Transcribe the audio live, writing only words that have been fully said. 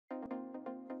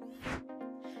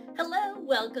Hello,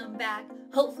 welcome back.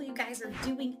 Hopefully you guys are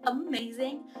doing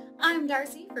amazing. I'm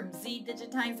Darcy from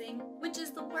ZDigitizing, which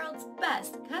is the world's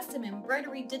best custom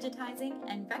embroidery digitizing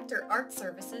and vector art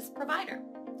services provider.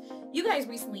 You guys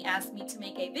recently asked me to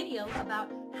make a video about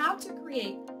how to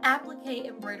create applique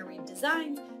embroidery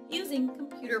designs using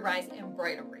computerized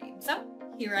embroidery. So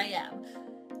here I am.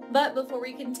 But before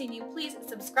we continue, please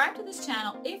subscribe to this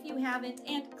channel if you haven't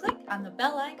and click on the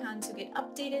bell icon to get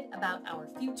updated about our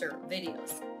future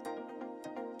videos.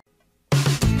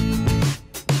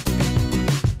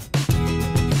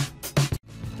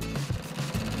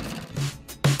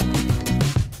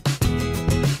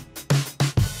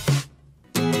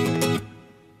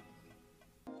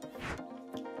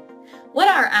 What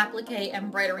are applique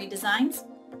embroidery designs?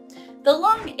 The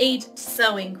long-aged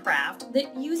sewing craft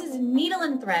that uses needle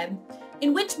and thread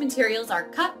in which materials are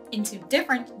cut into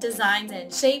different designs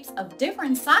and shapes of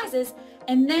different sizes,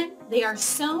 and then they are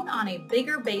sewn on a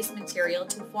bigger base material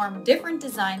to form different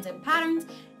designs and patterns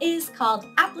is called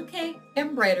applique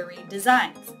embroidery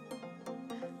designs.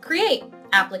 Create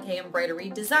applique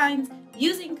embroidery designs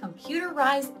using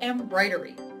computerized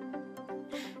embroidery.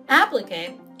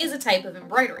 Applique is a type of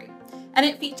embroidery, and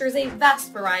it features a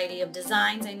vast variety of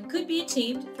designs and could be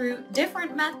achieved through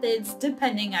different methods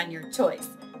depending on your choice.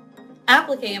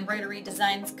 Applique embroidery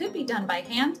designs could be done by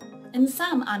hand and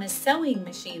some on a sewing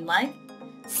machine like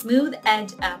smooth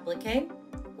edge applique,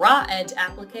 raw edge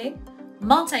applique,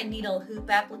 multi-needle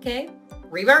hoop applique,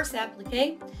 reverse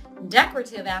applique,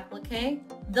 decorative applique,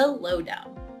 the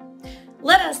lowdown.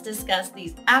 Let us discuss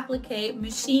these applique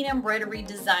machine embroidery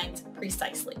designs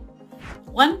precisely.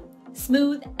 1.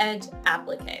 Smooth edge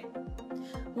applique.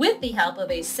 With the help of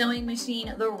a sewing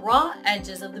machine, the raw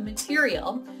edges of the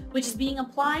material, which is being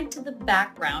applied to the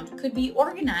background, could be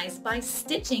organized by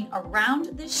stitching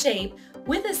around the shape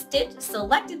with a stitch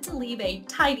selected to leave a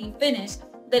tidy finish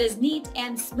that is neat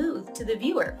and smooth to the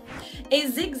viewer. A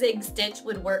zigzag stitch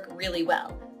would work really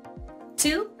well.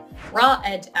 2. Raw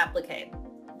edge applique.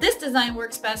 This design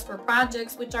works best for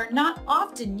projects which are not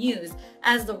often used,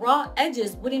 as the raw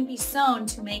edges wouldn't be sewn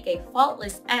to make a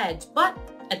faultless edge, but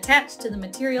attached to the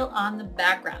material on the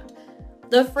background.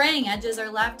 The fraying edges are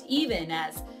left even,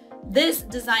 as this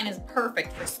design is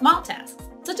perfect for small tasks,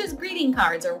 such as greeting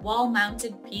cards or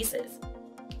wall-mounted pieces.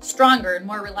 Stronger and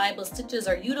more reliable stitches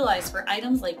are utilized for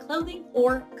items like clothing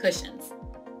or cushions.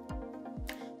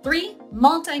 3.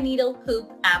 Multi-needle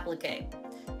hoop applique.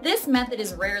 This method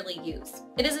is rarely used.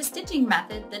 It is a stitching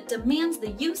method that demands the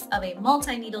use of a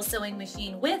multi-needle sewing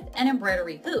machine with an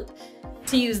embroidery hoop.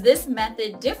 To use this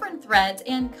method, different threads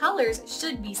and colors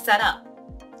should be set up.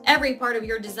 Every part of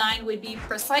your design would be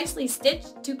precisely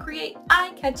stitched to create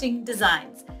eye-catching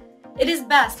designs. It is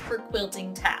best for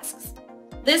quilting tasks.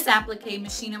 This applique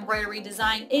machine embroidery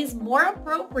design is more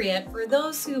appropriate for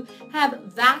those who have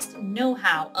vast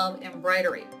know-how of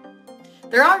embroidery.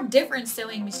 There are different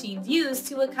sewing machines used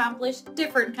to accomplish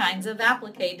different kinds of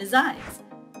applique designs.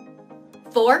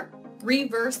 4.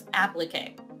 Reverse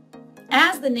applique.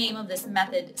 As the name of this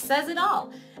method says it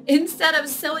all, instead of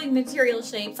sewing material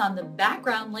shapes on the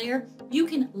background layer, you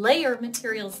can layer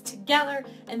materials together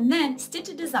and then stitch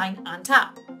a design on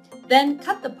top. Then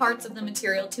cut the parts of the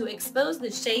material to expose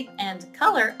the shape and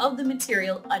color of the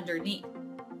material underneath.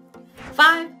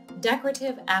 5.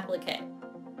 Decorative applique.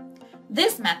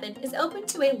 This method is open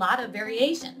to a lot of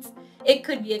variations. It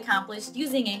could be accomplished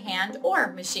using a hand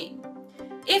or machine.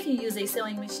 If you use a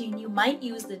sewing machine, you might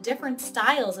use the different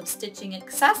styles of stitching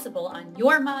accessible on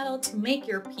your model to make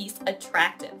your piece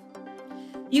attractive.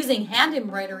 Using hand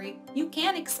embroidery, you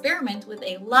can experiment with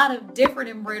a lot of different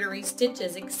embroidery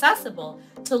stitches accessible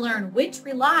to learn which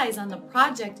relies on the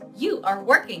project you are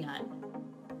working on.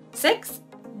 6.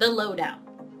 The lowdown.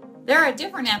 There are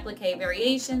different applique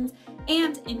variations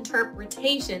and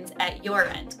interpretations at your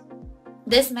end.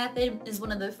 This method is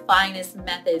one of the finest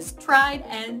methods tried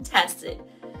and tested.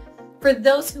 For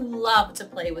those who love to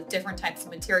play with different types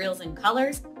of materials and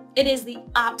colors, it is the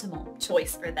optimal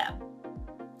choice for them.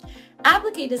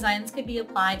 Applique designs could be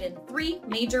applied in 3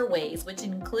 major ways, which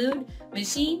include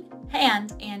machine,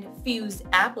 hand, and fused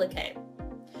applique.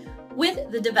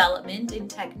 With the development in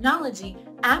technology,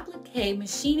 applique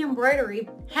machine embroidery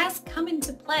has come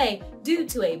into play due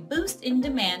to a boost in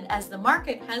demand as the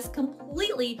market has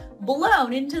completely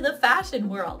blown into the fashion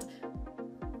world.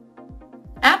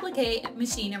 Applique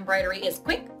machine embroidery is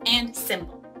quick and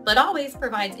simple, but always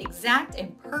provides exact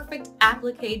and perfect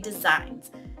applique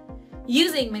designs.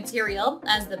 Using material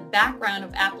as the background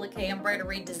of applique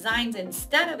embroidery designs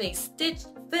instead of a stitched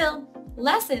fill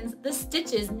lessens the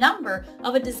stitches number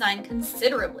of a design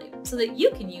considerably so that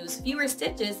you can use fewer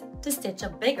stitches to stitch a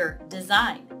bigger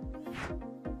design.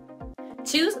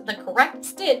 Choose the correct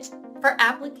stitch for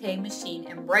applique machine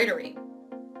embroidery.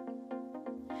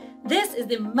 This is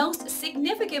the most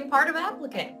significant part of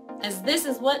applique, as this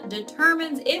is what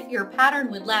determines if your pattern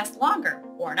would last longer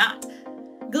or not.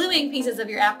 Gluing pieces of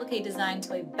your applique design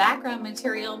to a background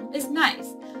material is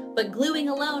nice, but gluing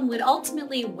alone would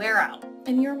ultimately wear out,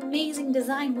 and your amazing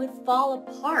design would fall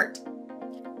apart.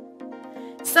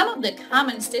 Some of the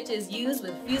common stitches used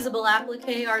with fusible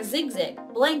applique are zigzag,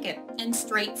 blanket, and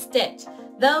straight stitch,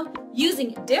 though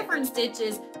using different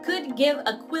stitches could give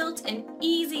a quilt an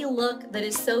easy look that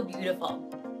is so beautiful.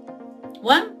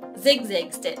 1.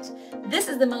 Zigzag stitch. This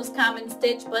is the most common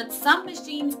stitch, but some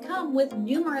machines come with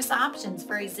numerous options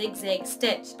for a zigzag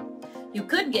stitch. You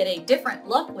could get a different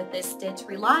look with this stitch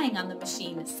relying on the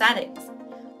machine settings.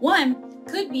 One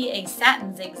could be a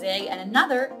satin zigzag and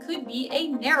another could be a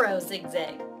narrow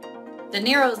zigzag. The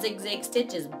narrow zigzag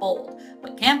stitch is bold,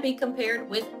 but can't be compared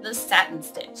with the satin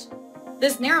stitch.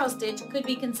 This narrow stitch could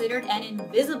be considered an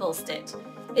invisible stitch.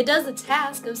 It does the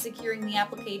task of securing the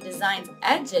applique design's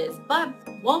edges, but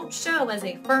won't show as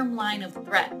a firm line of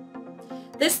thread.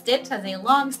 This stitch has a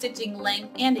long stitching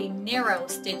length and a narrow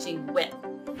stitching width.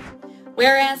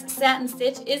 Whereas satin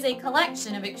stitch is a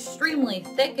collection of extremely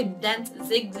thick and dense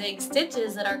zigzag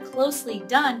stitches that are closely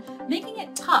done, making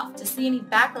it tough to see any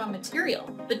background material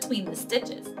between the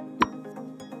stitches.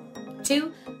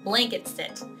 2. Blanket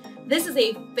stitch. This is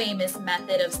a famous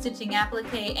method of stitching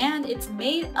applique, and it's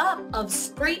made up of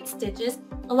straight stitches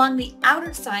along the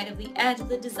outer side of the edge of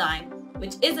the design,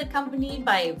 which is accompanied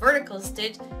by a vertical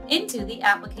stitch into the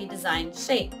applique design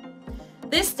shape.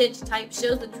 This stitch type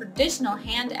shows the traditional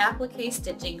hand applique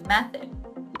stitching method.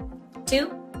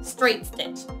 2. Straight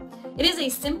stitch. It is a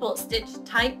simple stitch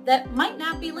type that might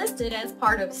not be listed as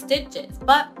part of stitches,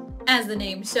 but as the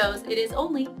name shows, it is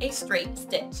only a straight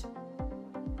stitch.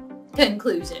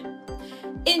 Conclusion.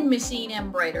 In machine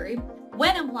embroidery,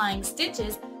 when applying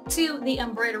stitches to the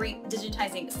embroidery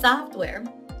digitizing software,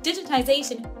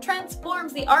 digitization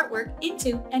transforms the artwork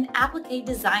into an applique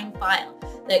design file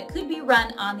that could be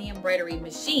run on the embroidery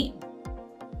machine.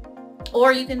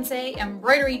 Or you can say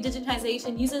embroidery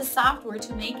digitization uses software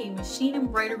to make a machine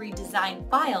embroidery design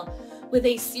file with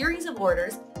a series of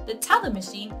orders that tell the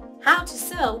machine how to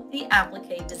sew the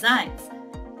applique designs.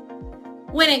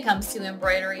 When it comes to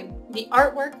embroidery, the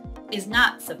artwork is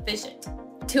not sufficient.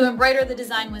 To embroider the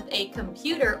design with a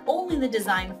computer, only the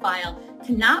design file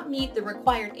cannot meet the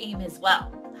required aim as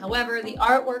well. However, the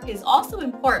artwork is also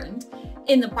important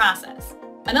in the process.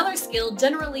 Another skill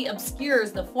generally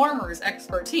obscures the former's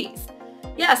expertise.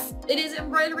 Yes, it is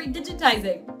embroidery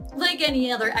digitizing. Like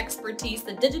any other expertise,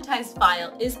 the digitized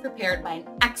file is prepared by an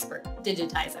expert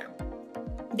digitizer.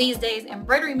 These days,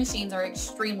 embroidery machines are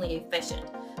extremely efficient.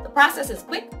 The process is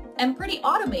quick and pretty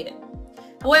automated.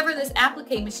 However, this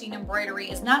applique machine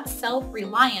embroidery is not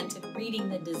self-reliant in reading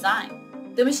the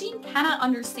design. The machine cannot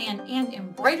understand and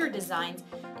embroider designs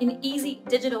in easy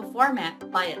digital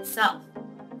format by itself.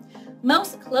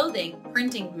 Most clothing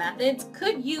printing methods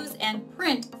could use and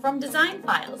print from design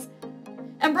files.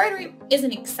 Embroidery is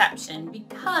an exception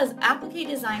because applique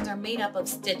designs are made up of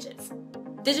stitches.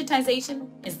 Digitization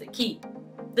is the key.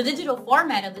 The digital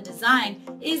format of the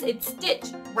design is its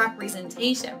stitch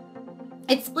representation.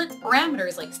 It splits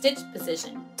parameters like stitch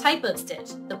position, type of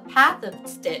stitch, the path of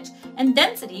stitch, and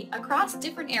density across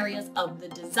different areas of the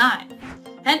design.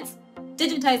 Hence,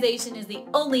 digitization is the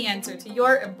only answer to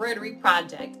your embroidery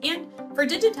project, and for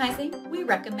digitizing, we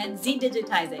recommend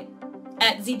ZDigitizing.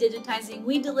 At ZDigitizing,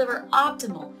 we deliver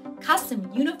optimal, custom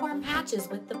uniform patches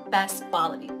with the best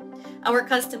quality. Our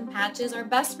custom patches are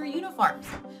best for uniforms.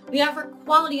 We offer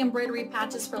quality embroidery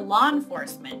patches for law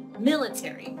enforcement,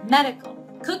 military, medical,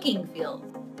 cooking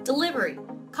field, delivery,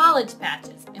 college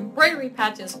patches, embroidery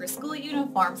patches for school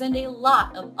uniforms, and a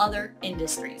lot of other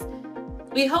industries.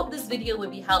 We hope this video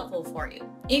would be helpful for you.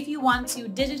 If you want to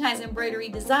digitize embroidery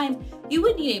designs, you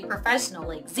would need a professional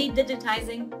like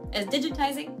ZDigitizing, as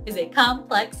digitizing is a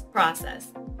complex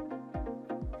process.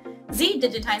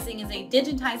 ZDigitizing is a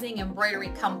digitizing embroidery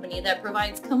company that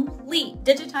provides complete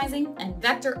digitizing and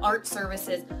vector art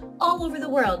services all over the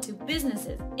world to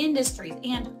businesses, industries,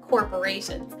 and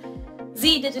corporations.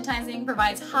 ZDigitizing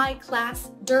provides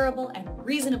high-class, durable, and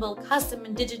reasonable custom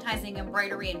and digitizing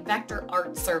embroidery and vector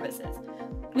art services.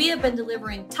 We have been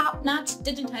delivering top-notch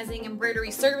digitizing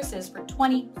embroidery services for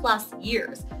 20-plus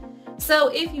years. So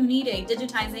if you need a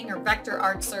digitizing or vector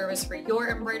art service for your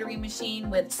embroidery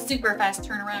machine with super fast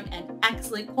turnaround and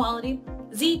excellent quality,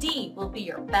 ZD will be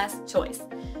your best choice.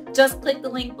 Just click the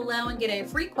link below and get a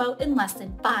free quote in less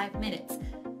than 5 minutes.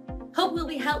 Hope will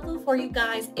be helpful for you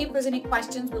guys. If there's any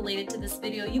questions related to this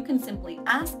video, you can simply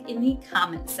ask in the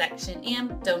comment section.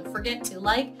 And don't forget to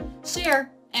like,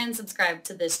 share, and subscribe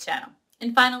to this channel.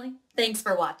 And finally, thanks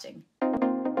for watching.